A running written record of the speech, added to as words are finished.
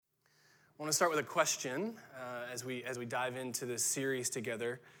I want to start with a question as we dive into this series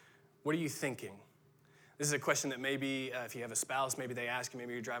together. What are you thinking? This is a question that maybe if you have a spouse, maybe they ask you,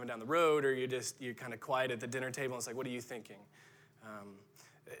 maybe you're driving down the road or you're kind of quiet at the dinner table and it's like, what are you thinking?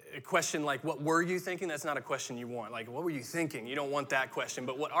 A question like, what were you thinking? That's not a question you want. Like, what were you thinking? You don't want that question.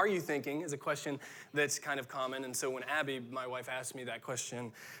 But what are you thinking is a question that's kind of common. And so when Abby, my wife, asks me that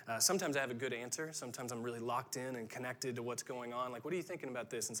question, sometimes I have a good answer. Sometimes I'm really locked in and connected to what's going on. Like, what are you thinking about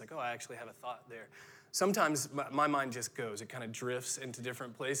this? And it's like, oh, I actually have a thought there. Sometimes my mind just goes. It kind of drifts into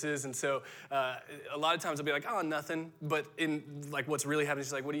different places. And so a lot of times I'll be like, oh, nothing. But in like what's really happening,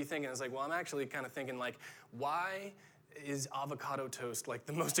 she's like, what are you thinking? It's like, well, I'm actually kind of thinking like, why is avocado toast like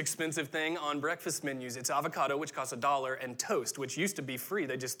the most expensive thing on breakfast menus? It's avocado, which costs $1, and toast, which used to be free.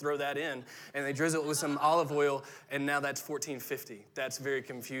 They just throw that in, and they drizzle it with some olive oil, and now that's $14.50. That's very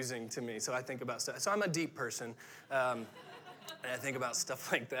confusing to me. So I think about stuff. So I'm a deep person. And I think about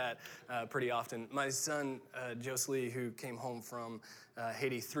stuff like that pretty often. My son, Josely, who came home from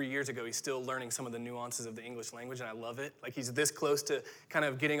Haiti 3 years ago, he's still learning some of the nuances of the English language, and I love it. Like, he's this close to kind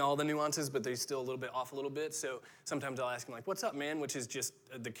of getting all the nuances, but he's still a little bit off a little bit. So sometimes I'll ask him, like, what's up, man? Which is just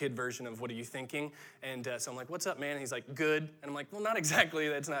the kid version of what are you thinking? And so I'm like, what's up, man? And he's like, good. And I'm like, well, not exactly.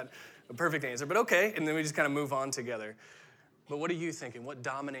 That's not a perfect answer, but okay. And then we just kind of move on together. But what are you thinking? What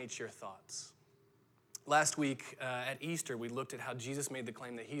dominates your thoughts? Last week at Easter, we looked at how Jesus made the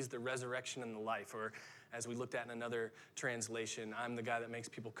claim that he's the resurrection and the life, or as we looked at in another translation, I'm the guy that makes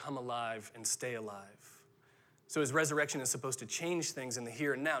people come alive and stay alive. So his resurrection is supposed to change things in the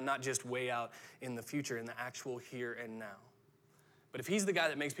here and now, not just way out in the future, in the actual here and now. But if he's the guy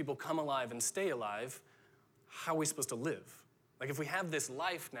that makes people come alive and stay alive, how are we supposed to live? Like, if we have this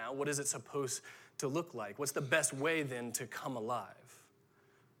life now, what is it supposed to look like? What's the best way then to come alive?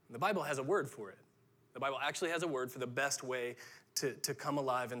 The Bible has a word for it. The Bible actually has a word for the best way to come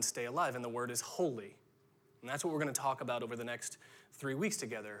alive and stay alive, and the word is holy. And that's what we're going to talk about over the next 3 weeks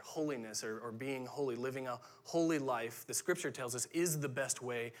together. Holiness, or being holy, living a holy life, the scripture tells us, is the best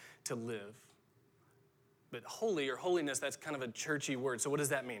way to live. But holy or holiness, that's kind of a churchy word. So what does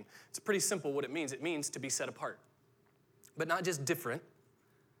that mean? It's pretty simple what it means. It means to be set apart. But not just different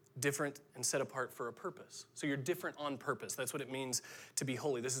and set apart for a purpose. So you're different on purpose. That's what it means to be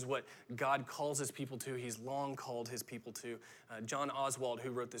holy. This is what God calls his people to. He's long called his people to. John Oswald,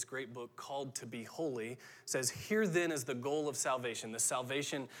 who wrote this great book called To Be Holy, says, here then is the goal of salvation, the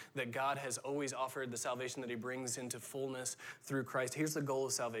salvation that God has always offered, the salvation that he brings into fullness through Christ. Here's the goal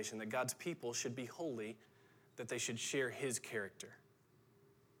of salvation, that God's people should be holy, that they should share his character.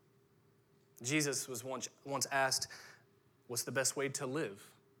 Jesus was once asked, what's the best way to live?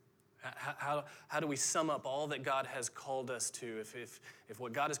 How do we sum up all that God has called us to? If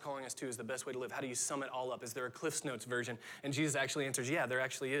what God is calling us to is the best way to live, how do you sum it all up? Is there a Cliff's Notes version? And Jesus actually answers, yeah, there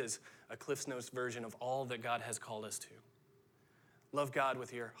actually is a Cliff's Notes version of all that God has called us to. Love God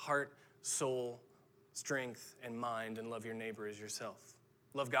with your heart, soul, strength, and mind, and love your neighbor as yourself.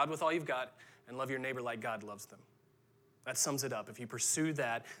 Love God with all you've got, and love your neighbor like God loves them. That sums it up. If you pursue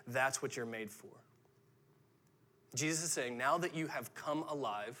that, that's what you're made for. Jesus is saying, now that you have come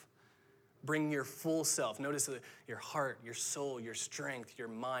alive, bring your full self. Notice your heart, your soul, your strength, your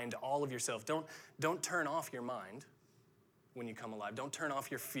mind, all of yourself. Don't turn off your mind when you come alive. Don't turn off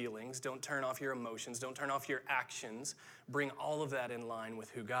your feelings. Don't turn off your emotions. Don't turn off your actions. Bring all of that in line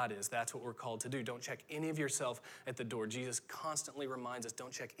with who God is. That's what we're called to do. Don't check any of yourself at the door. Jesus constantly reminds us,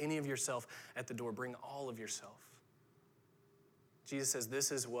 don't check any of yourself at the door. Bring all of yourself. Jesus says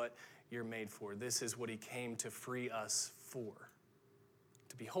this is what you're made for. This is what he came to free us for,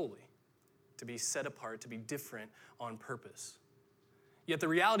 to be holy, to be set apart, to be different on purpose. Yet the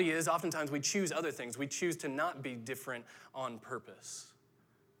reality is, oftentimes we choose other things. We choose to not be different on purpose.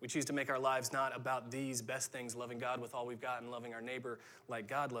 We choose to make our lives not about these best things, loving God with all we've got and loving our neighbor like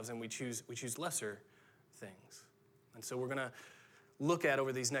God loves, and we choose lesser things. And so we're going to look at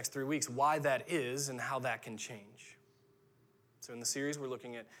over these next 3 weeks why that is and how that can change. So in the series, we're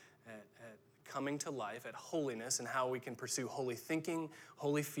looking at coming to life, at holiness, and how we can pursue holy thinking,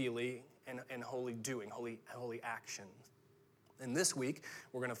 holy feeling, and holy doing, holy action. And this week,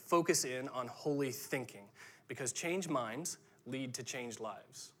 we're going to focus in on holy thinking, because changed minds lead to changed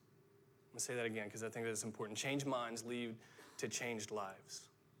lives. I'm going to say that again because I think that's important. Changed minds lead to changed lives.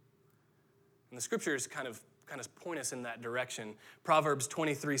 And the scriptures kind of point us in that direction. Proverbs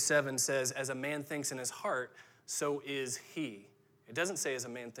 23:7 says, as a man thinks in his heart, so is he. It doesn't say as a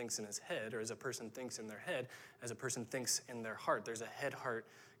man thinks in his head, or as a person thinks in their head, as a person thinks in their heart. There's a head-heart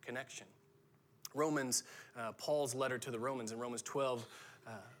connection. Paul's letter to the Romans in Romans 12,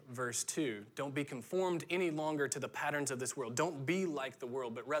 verse 2. Don't be conformed any longer to the patterns of this world. Don't be like the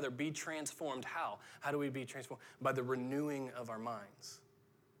world, but rather be transformed. How? How do we be transformed? By the renewing of our minds.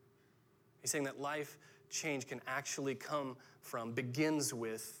 He's saying that life change can actually begins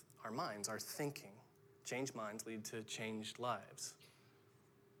with our minds, our thinking. Changed minds lead to changed lives.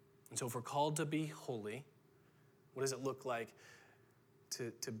 And so if we're called to be holy, what does it look like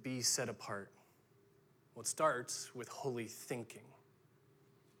to be set apart? Well, it starts with holy thinking.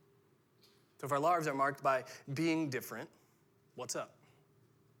 So if our lives are marked by being different, what's up?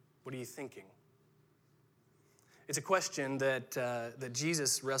 What are you thinking? It's a question that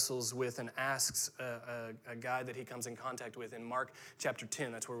Jesus wrestles with and asks a guy that he comes in contact with in Mark chapter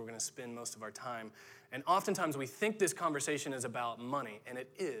 10. That's where we're going to spend most of our time. And oftentimes we think this conversation is about money, and it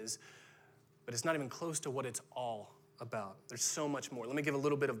is, but it's not even close to what it's all about. There's so much more. Let me give a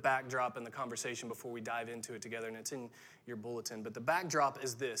little bit of backdrop in the conversation before we dive into it together, and it's in your bulletin. But the backdrop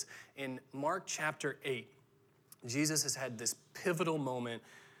is this. In Mark chapter 8, Jesus has had this pivotal moment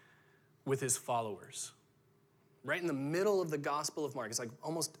with his followers. Right in the middle of the Gospel of Mark, it's like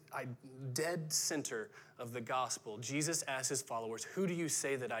almost dead center of the Gospel. Jesus asks his followers, who do you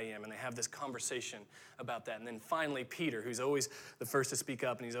say that I am? And they have this conversation about that. And then finally, Peter, who's always the first to speak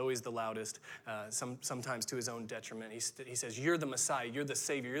up, and he's always the loudest, sometimes to his own detriment. He says, you're the Messiah, you're the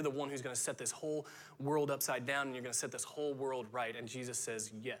Savior, you're the one who's going to set this whole world upside down, and you're going to set this whole world right. And Jesus says,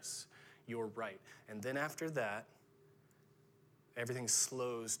 yes, you're right. And then after that, everything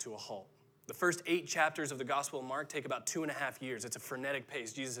slows to a halt. The first 8 chapters of the Gospel of Mark take about 2.5 years. It's a frenetic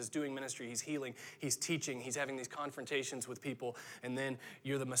pace. Jesus is doing ministry. He's healing. He's teaching. He's having these confrontations with people. And then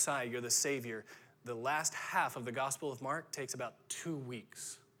you're the Messiah. You're the Savior. The last half of the Gospel of Mark takes about 2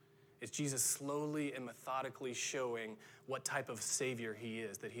 weeks. It's Jesus slowly and methodically showing what type of Savior he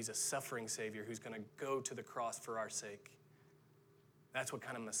is, that he's a suffering Savior who's going to go to the cross for our sake. That's what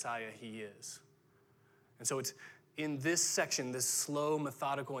kind of Messiah he is. And so it's in this section, this slow,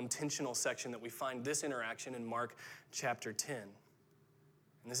 methodical, intentional section, that we find this interaction in Mark chapter 10.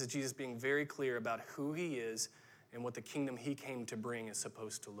 And this is Jesus being very clear about who he is and what the kingdom he came to bring is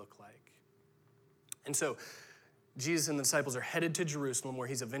supposed to look like. And so Jesus and the disciples are headed to Jerusalem, where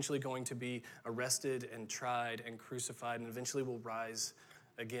he's eventually going to be arrested and tried and crucified and eventually will rise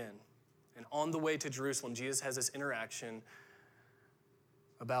again. And on the way to Jerusalem, Jesus has this interaction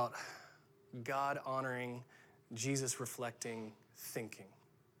about God honoring, Jesus reflecting thinking.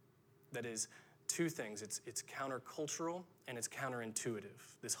 That is 2 things. It's countercultural and it's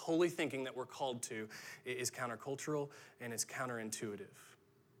counterintuitive. This holy thinking that we're called to is countercultural and it's counterintuitive.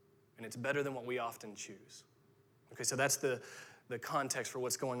 And it's better than what we often choose. Okay, so that's the context for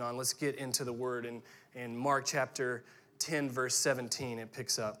what's going on. Let's get into the word. In Mark chapter 10, verse 17, it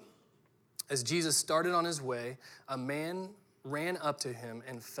picks up. As Jesus started on his way, a man ran up to him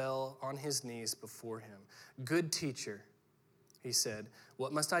and fell on his knees before him. Good teacher, he said,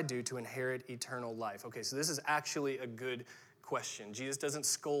 what must I do to inherit eternal life? Okay, so this is actually a good question. Jesus doesn't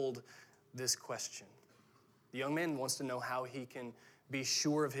scold this question. The young man wants to know how he can be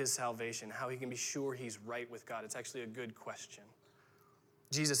sure of his salvation, how he can be sure he's right with God. It's actually a good question.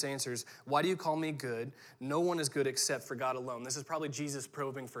 Jesus answers, why do you call me good? No one is good except for God alone. This is probably Jesus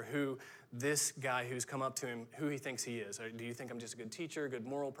probing for who this guy who's come up to him, who he thinks he is. Do you think I'm just a good teacher, a good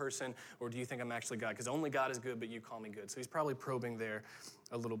moral person, or do you think I'm actually God? Because only God is good, but you call me good. So he's probably probing there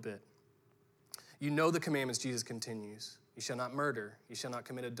a little bit. You know the commandments, Jesus continues. You shall not murder. You shall not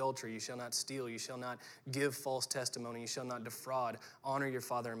commit adultery. You shall not steal. You shall not give false testimony. You shall not defraud. Honor your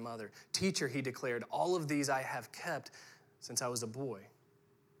father and mother. Teacher, he declared, all of these I have kept since I was a boy.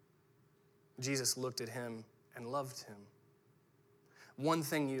 Jesus looked at him and loved him. One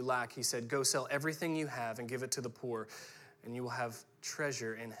thing you lack, he said, go sell everything you have and give it to the poor, and you will have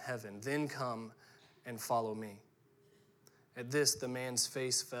treasure in heaven. Then come and follow me. At this, the man's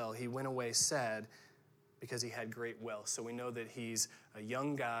face fell. He went away sad because he had great wealth. So we know that he's a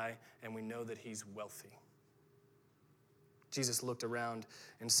young guy, and we know that he's wealthy. Jesus looked around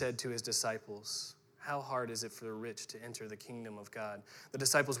and said to his disciples, how hard is it for the rich to enter the kingdom of God? The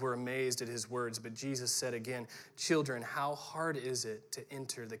disciples were amazed at his words, but Jesus said again, children, how hard is it to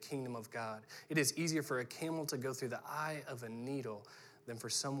enter the kingdom of God? It is easier for a camel to go through the eye of a needle than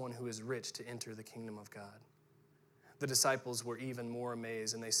for someone who is rich to enter the kingdom of God. The disciples were even more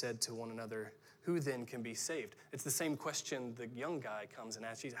amazed, and they said to one another, who then can be saved? It's the same question the young guy comes and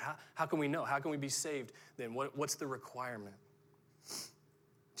asks Jesus. How can we know? How can we be saved then? What's the requirement?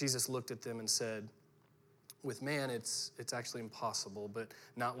 Jesus looked at them and said, with man, it's actually impossible, but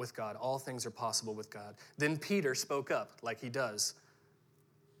not with God. All things are possible with God. Then Peter spoke up, like he does.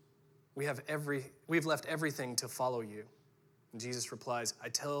 We've left everything to follow you. And Jesus replies, I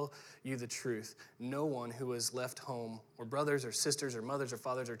tell you the truth. No one who has left home or brothers or sisters or mothers or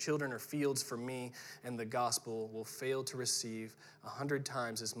fathers or children or fields for me and the gospel will fail to receive 100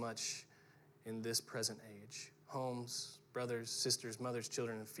 times as much in this present age. Homes, brothers, sisters, mothers,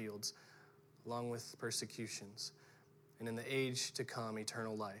 children, and fields, along with persecutions. And in the age to come,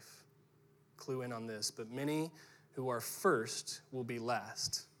 eternal life. Clue in on this, but many who are first will be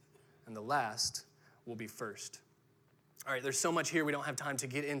last, and the last will be first. All right, there's so much here. We don't have time to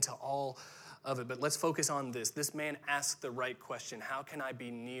get into all of it, but let's focus on this. This man asked the right question. How can I be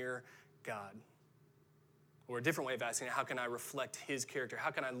near God? Or a different way of asking it, how can I reflect his character?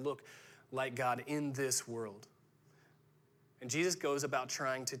 How can I look like God in this world? And Jesus goes about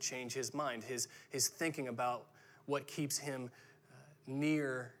trying to change his mind, his thinking about what keeps him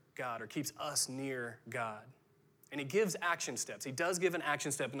near God or keeps us near God. And he gives action steps. He does give an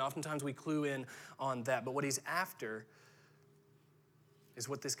action step, and oftentimes we clue in on that. But what he's after is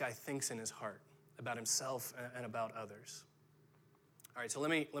what this guy thinks in his heart about himself and about others. All right, so let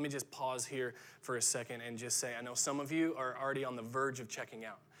me just pause here for a second and just say, I know some of you are already on the verge of checking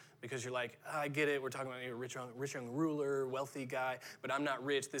out because you're like, I get it, we're talking about a rich young ruler, wealthy guy, but I'm not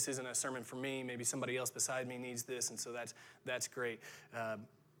rich. This isn't a sermon for me. Maybe somebody else beside me needs this, and so that's great.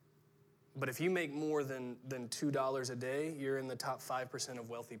 But if you make more than $2 a day, you're in the top 5% of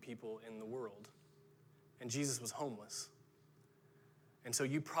wealthy people in the world. And Jesus was homeless. And so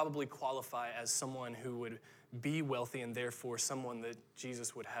you probably qualify as someone who would be wealthy and therefore someone that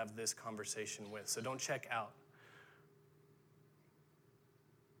Jesus would have this conversation with. So don't check out.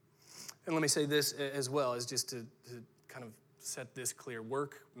 And let me say this as well, as just to kind of set this clear.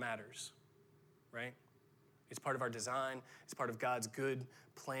 Work matters, right? It's part of our design. It's part of God's good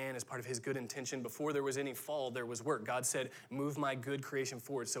plan. It's part of his good intention. Before there was any fall, there was work. God said, move my good creation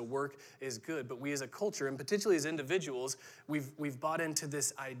forward. So work is good. But we as a culture, and particularly as individuals, we've bought into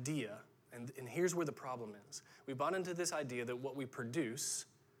this idea. And here's where the problem is. We bought into this idea that what we produce,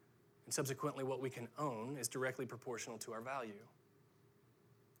 and subsequently what we can own, is directly proportional to our value.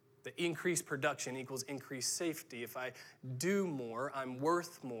 The increased production equals increased safety. If I do more, I'm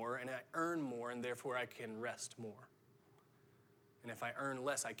worth more, and I earn more, and therefore I can rest more. And if I earn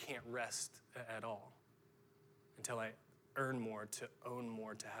less, I can't rest at all until I earn more, to own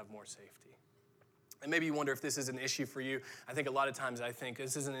more, to have more safety. And maybe you wonder if this is an issue for you. I think a lot of times I think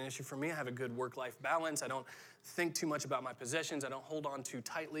this isn't an issue for me. I have a good work-life balance. I don't think too much about my possessions. I don't hold on too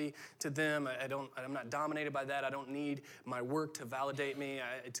tightly to them. I'm not dominated by that. I don't need my work to validate me.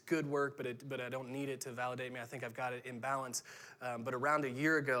 It's good work, but I don't need it to validate me. I think I've got it in balance. But around a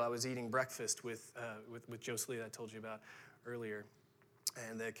year ago, I was eating breakfast with Jocelyn that I told you about earlier.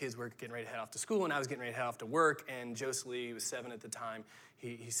 And the kids were getting ready to head off to school, and I was getting ready to head off to work. And Jocelyn, he was 7 at the time,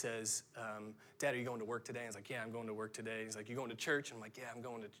 he says, Dad, are you going to work today? I was like, yeah, I'm going to work today. He's like, you going to church? I'm like, yeah, I'm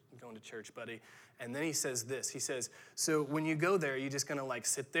going to church, buddy. And then he says this. He says, so when you go there, are you just going to, like,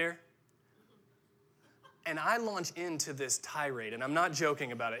 sit there? And I launch into this tirade, and I'm not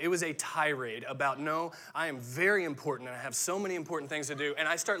joking about it. It was a tirade about, no, I am very important, and I have so many important things to do. And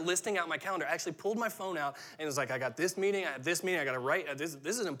I start listing out my calendar. I actually pulled my phone out, and it was like, I got this meeting, I have this meeting, I got to write. This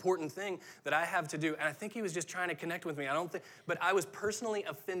is an important thing that I have to do. And I think he was just trying to connect with me. But I was personally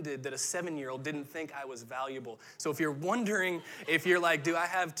offended that a 7-year-old didn't think I was valuable. So if you're wondering, if you're like, do I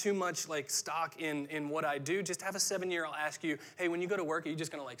have too much like stock in what I do? Just have a 7-year-old ask you, hey, when you go to work, are you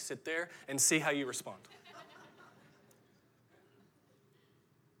just going to like sit there and see how you respond?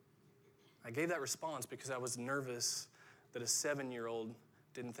 I gave that response because I was nervous that a 7-year-old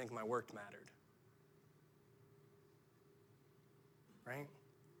didn't think my work mattered. Right?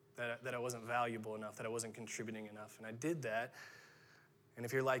 That I wasn't valuable enough, that I wasn't contributing enough. And I did that. And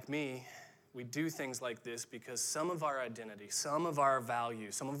if you're like me, we do things like this because some of our identity, some of our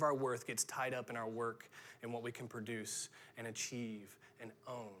value, some of our worth gets tied up in our work and what we can produce and achieve and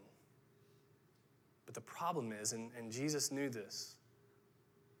own. But the problem is, and Jesus knew this,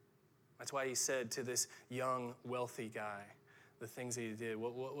 that's why he said to this young, wealthy guy, the things that he did,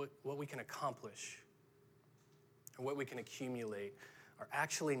 what we can accomplish and what we can accumulate are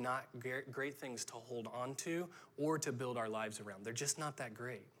actually not great things to hold on to or to build our lives around. They're just not that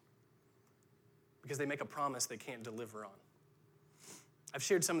great because they make a promise they can't deliver on. I've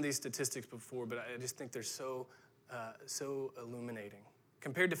shared some of these statistics before, but I just think they're so illuminating.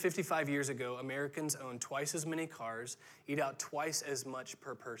 Compared to 55 years ago, Americans own twice as many cars, eat out twice as much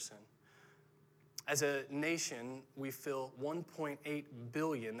per person. As a nation, we fill 1.8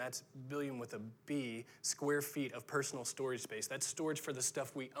 billion, that's billion with a B, square feet of personal storage space. That's storage for the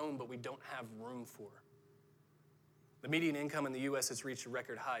stuff we own, but we don't have room for. The median income in the U.S. has reached a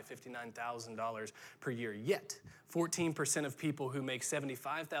record high, $59,000 per year. Yet, 14% of people who make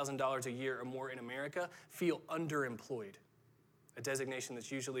 $75,000 a year or more in America feel underemployed, a designation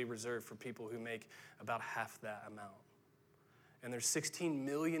that's usually reserved for people who make about half that amount. And there's 16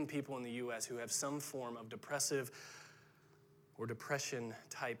 million people in the U.S. who have some form of depressive or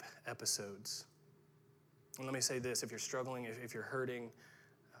depression-type episodes. And let me say this, if you're struggling, if you're hurting,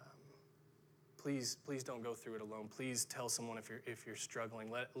 please don't go through it alone. Please tell someone if you're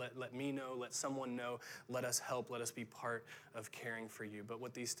struggling. Let me know, let someone know, let us help, let us be part of caring for you. But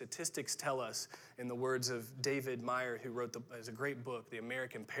what these statistics tell us, in the words of David Meyer, who wrote is a great book, The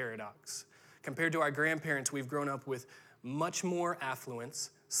American Paradox. Compared to our grandparents, we've grown up with much more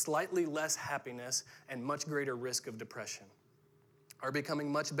affluence, slightly less happiness, and much greater risk of depression. Our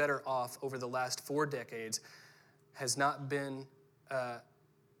becoming much better off over the last 4 decades has not been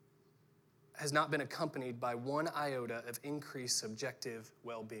accompanied by one iota of increased subjective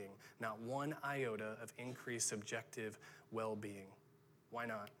well-being. Not one iota of increased subjective well-being. Why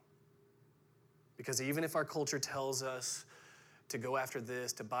not? Because even if our culture tells us to go after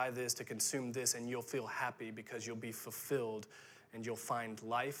this, to buy this, to consume this, and you'll feel happy because you'll be fulfilled and you'll find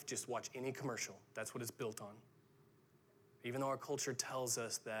life, just watch any commercial. That's what it's built on. Even though our culture tells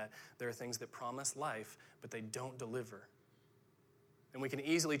us that there are things that promise life, but they don't deliver. And we can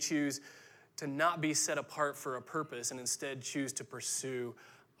easily choose to not be set apart for a purpose and instead choose to pursue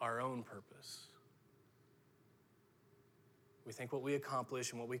our own purpose. We think what we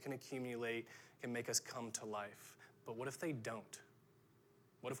accomplish and what we can accumulate can make us come to life. But what if they don't?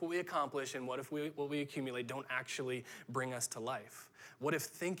 What if what we accomplish and what we accumulate don't actually bring us to life? What if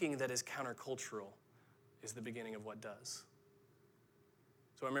thinking that is countercultural is the beginning of what does?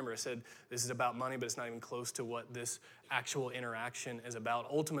 So remember, I said this is about money, but it's not even close to what this actual interaction is about.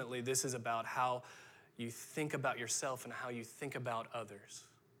 Ultimately, this is about how you think about yourself and how you think about others.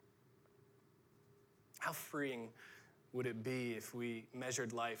 How freeing would it be if we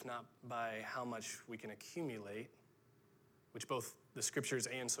measured life not by how much we can accumulate, which both the scriptures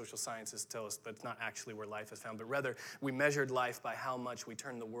and social sciences tell us that's not actually where life is found, but rather we measured life by how much we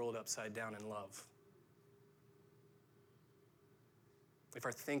turn the world upside down in love. If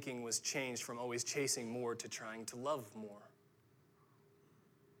our thinking was changed from always chasing more to trying to love more.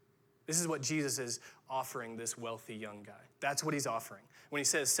 This is what Jesus is offering this wealthy young guy. That's what he's offering. When he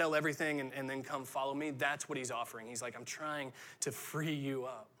says, sell everything and then come follow me, that's what he's offering. He's like, I'm trying to free you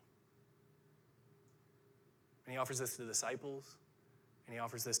up. And he offers this to the disciples, and he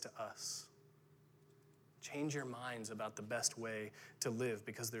offers this to us. Change your minds about the best way to live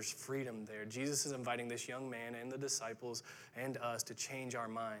because there's freedom there. Jesus is inviting this young man and the disciples and us to change our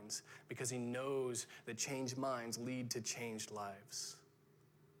minds because he knows that changed minds lead to changed lives.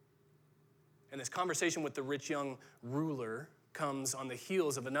 And this conversation with the rich young ruler comes on the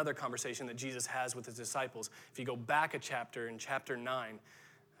heels of another conversation that Jesus has with his disciples. If you go back a chapter, in chapter 9,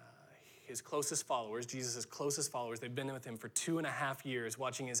 his closest followers, Jesus' closest followers, they've been with him for 2.5 years,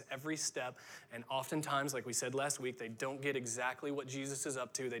 watching his every step, and oftentimes, like we said last week, they don't get exactly what Jesus is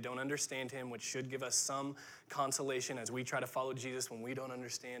up to. They don't understand him, which should give us some consolation as we try to follow Jesus when we don't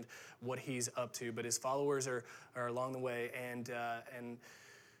understand what he's up to. But his followers are along the way, and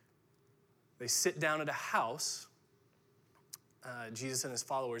they sit down at a house, Jesus and his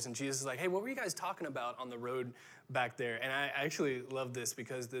followers, and Jesus is like, hey, what were you guys talking about on the road back there? And I actually love this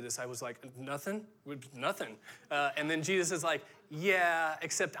because the disciples like, nothing. And then Jesus is like, yeah,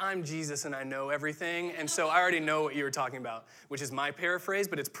 except I'm Jesus and I know everything, and so I already know what you were talking about, which is my paraphrase,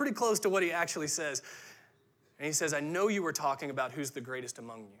 but it's pretty close to what he actually says. And he says, I know you were talking about who's the greatest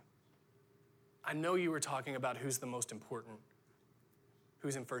among you. I know you were talking about who's the most important,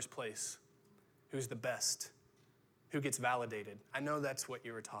 who's in first place, who's the best, who gets validated. I know that's what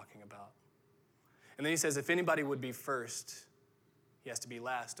you were talking about. And then he says, if anybody would be first, he has to be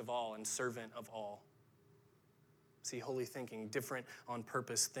last of all and servant of all. See, holy thinking, different on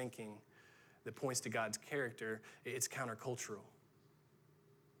purpose thinking that points to God's character, it's countercultural.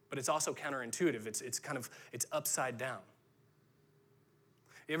 But it's also counterintuitive. It's upside down.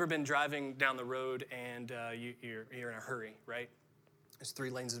 You ever been driving down the road and you're in a hurry, right? There's 3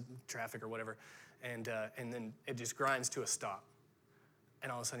 lanes of traffic or whatever. And then it just grinds to a stop.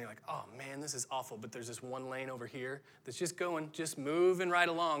 And all of a sudden you're like, oh man, this is awful. But there's this one lane over here that's just moving right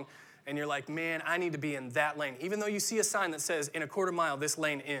along. And you're like, man, I need to be in that lane. Even though you see a sign that says in a quarter mile, this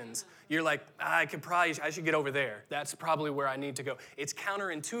lane ends. You're like, I should get over there. That's probably where I need to go. It's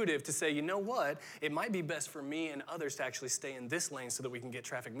counterintuitive to say, you know what? It might be best for me and others to actually stay in this lane so that we can get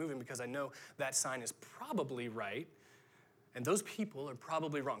traffic moving because I know that sign is probably right. And those people are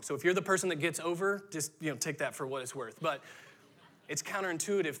probably wrong. So if you're the person that gets over, just take that for what it's worth. But it's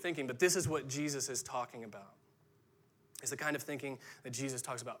counterintuitive thinking, but this is what Jesus is talking about. It's the kind of thinking that Jesus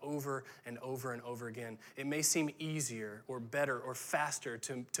talks about over and over and over again. It may seem easier or better or faster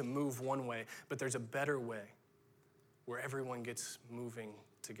to move one way, but there's a better way where everyone gets moving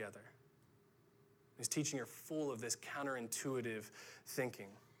together. His teaching are full of this counterintuitive thinking.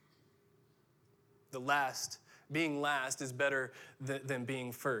 Being last is better than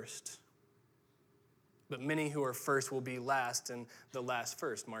being first. But many who are first will be last, and the last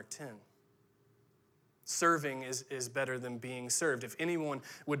first, Mark 10. Serving is better than being served. If anyone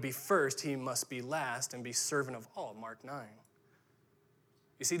would be first, he must be last and be servant of all, Mark 9.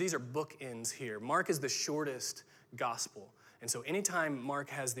 You see, these are bookends here. Mark is the shortest gospel. And so anytime Mark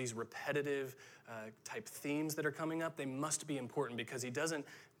has these repetitive type themes that are coming up, they must be important because he doesn't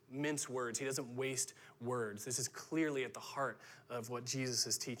mince words. He doesn't waste words. This is clearly at the heart of what Jesus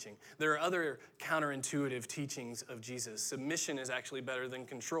is teaching. There are other counterintuitive teachings of Jesus. Submission is actually better than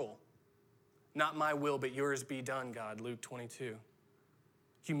control. Not my will, but yours be done, God, Luke 22.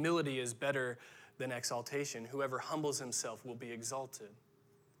 Humility is better than exaltation. Whoever humbles himself will be exalted,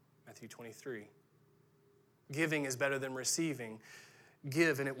 Matthew 23. Giving is better than receiving.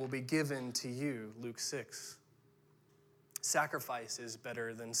 Give, and it will be given to you, Luke 6. Sacrifice is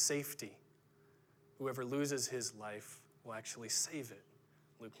better than safety. Whoever loses his life will actually save it,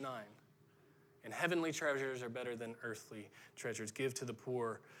 Luke 9. And heavenly treasures are better than earthly treasures. Give to the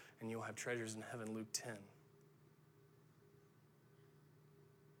poor, and you'll have treasures in heaven, Luke 10.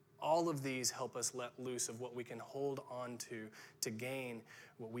 All of these help us let loose of what we can hold on to gain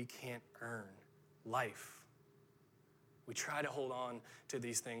what we can't earn, life. We try to hold on to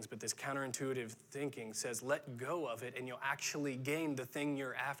these things, but this counterintuitive thinking says let go of it and you'll actually gain the thing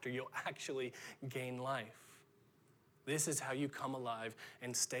you're after. You'll actually gain life. This is how you come alive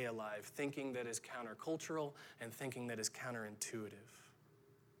and stay alive, thinking that is countercultural and thinking that is counterintuitive.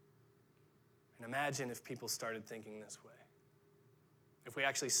 And imagine if people started thinking this way. If we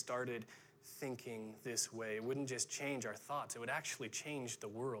actually started thinking this way, it wouldn't just change our thoughts, it would actually change the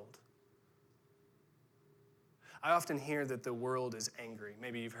world. I often hear that the world is angry.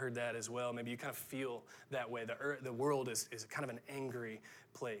 Maybe you've heard that as well. Maybe you kind of feel that way. The world is kind of an angry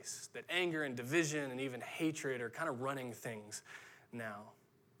place. That anger and division and even hatred are kind of running things now.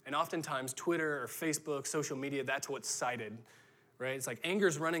 And oftentimes Twitter or Facebook, social media, that's what's cited, right? It's like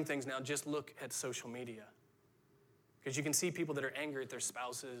anger's running things now. Just look at social media. Because you can see people that are angry at their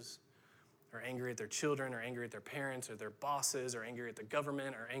spouses, or angry at their children, or angry at their parents, or their bosses, or angry at the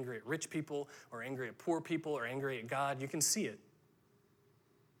government, or angry at rich people, or angry at poor people, or angry at God. You can see it.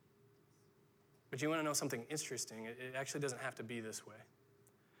 But you want to know something interesting? It actually doesn't have to be this way.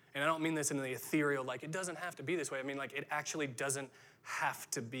 And I don't mean this in the ethereal, like it doesn't have to be this way. I mean like it actually doesn't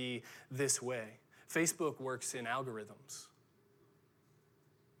have to be this way. Facebook works in algorithms.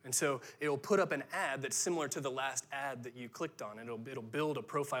 And so it'll put up an ad that's similar to the last ad that you clicked on. It'll build a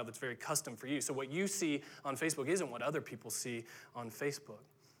profile that's very custom for you. So what you see on Facebook isn't what other people see on Facebook.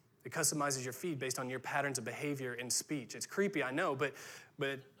 It customizes your feed based on your patterns of behavior and speech. It's creepy, I know, but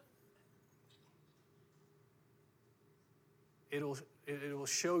it will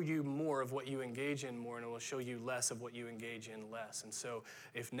show you more of what you engage in more, and it will show you less of what you engage in less. And so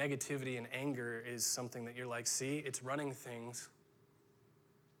if negativity and anger is something that you're like, see, it's running things.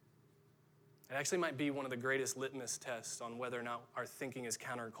 It actually might be one of the greatest litmus tests on whether or not our thinking is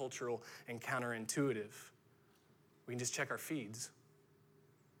countercultural and counterintuitive. We can just check our feeds.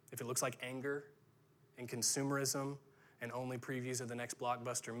 If it looks like anger and consumerism and only previews of the next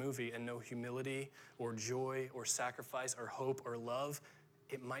blockbuster movie and no humility or joy or sacrifice or hope or love,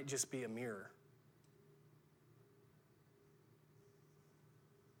 it might just be a mirror.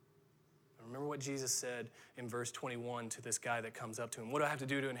 Remember what Jesus said in verse 21 to this guy that comes up to him. What do I have to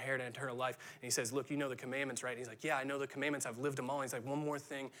do to inherit an eternal life? And he says, look, you know the commandments, right? And he's like, yeah, I know the commandments. I've lived them all. And he's like, one more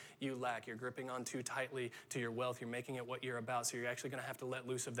thing you lack. You're gripping on too tightly to your wealth. You're making it what you're about. So you're actually going to have to let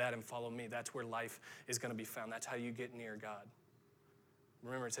loose of that and follow me. That's where life is going to be found. That's how you get near God.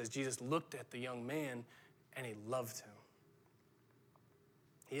 Remember, it says Jesus looked at the young man and he loved him.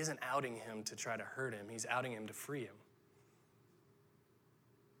 He isn't outing him to try to hurt him. He's outing him to free him.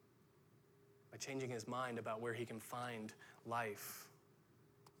 By changing his mind about where he can find life.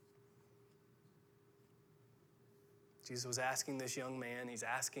 Jesus was asking this young man, he's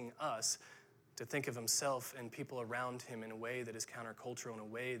asking us to think of himself and people around him in a way that is countercultural, in a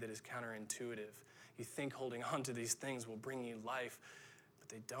way that is counterintuitive. You think holding on to these things will bring you life, but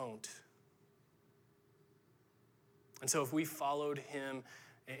they don't. And so if we followed him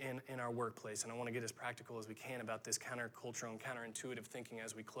in our workplace. And I want to get as practical as we can about this countercultural and counterintuitive thinking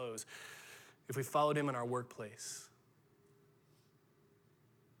as we close. If we followed him in our workplace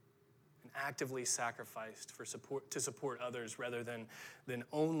and actively sacrificed to support others rather than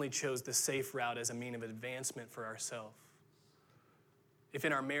only chose the safe route as a mean of advancement for ourselves. If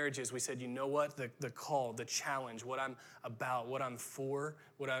in our marriages we said, you know what, the call, the challenge, what I'm about, what I'm for,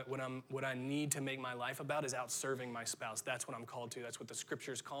 what I need to make my life about is out serving my spouse. That's what I'm called to. That's what the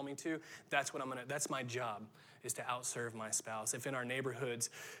scriptures call me to. That's my job, is to outserve my spouse. If in our neighborhoods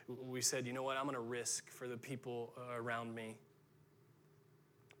we said, you know what, I'm gonna risk for the people around me.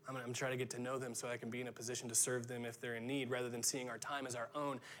 I'm gonna try to get to know them so I can be in a position to serve them if they're in need, rather than seeing our time as our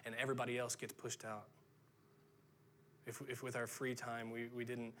own and everybody else gets pushed out. If with our free time, we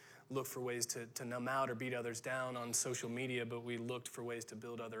didn't look for ways to numb out or beat others down on social media, but we looked for ways to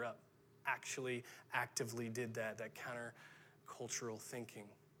build others up. Actually, actively did that counter-cultural thinking.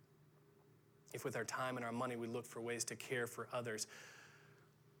 If with our time and our money, we looked for ways to care for others,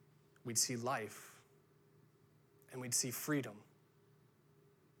 we'd see life and we'd see freedom.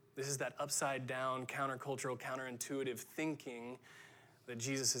 This is that upside down, counter-cultural, counterintuitive thinking that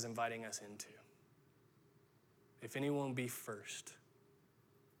Jesus is inviting us into. If anyone be first,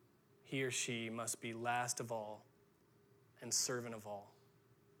 he or she must be last of all and servant of all.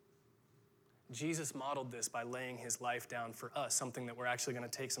 Jesus modeled this by laying his life down for us, something that we're actually going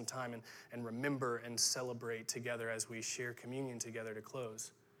to take some time and remember and celebrate together as we share communion together to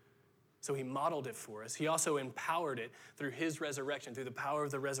close. So he modeled it for us. He also empowered it through his resurrection, through the power of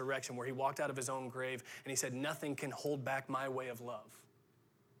the resurrection, where he walked out of his own grave and he said, nothing can hold back my way of love.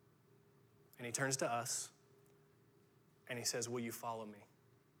 And he turns to us and he says, will you follow me?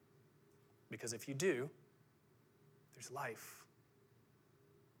 Because if you do, there's life.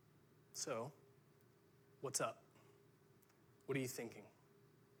 So, what's up? What are you thinking?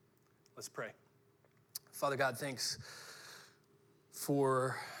 Let's pray. Father God, thanks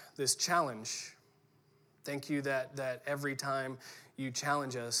for this challenge. Thank you that every time you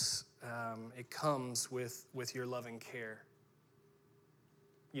challenge us, it comes with your loving care.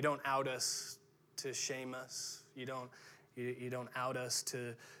 You don't out us to shame us. You don't out us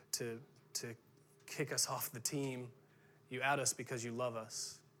to kick us off the team. You out us because you love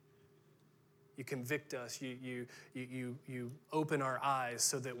us. You convict us. You open our eyes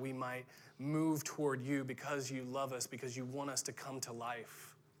so that we might move toward you because you love us, because you want us to come to life.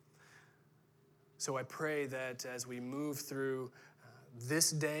 So I pray that as we move through this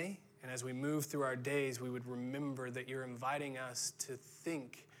day and as we move through our days, we would remember that you're inviting us to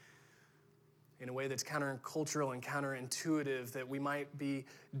think in a way that's countercultural and counterintuitive, that we might be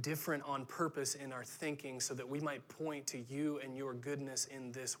different on purpose in our thinking so that we might point to you and your goodness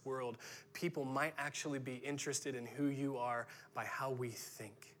in this world. People might actually be interested in who you are by how we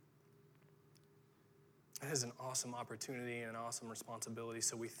think. That is an awesome opportunity and an awesome responsibility,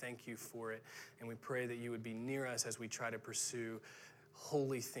 so we thank you for it, and we pray that you would be near us as we try to pursue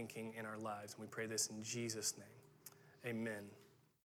holy thinking in our lives. And we pray this in Jesus' name. Amen.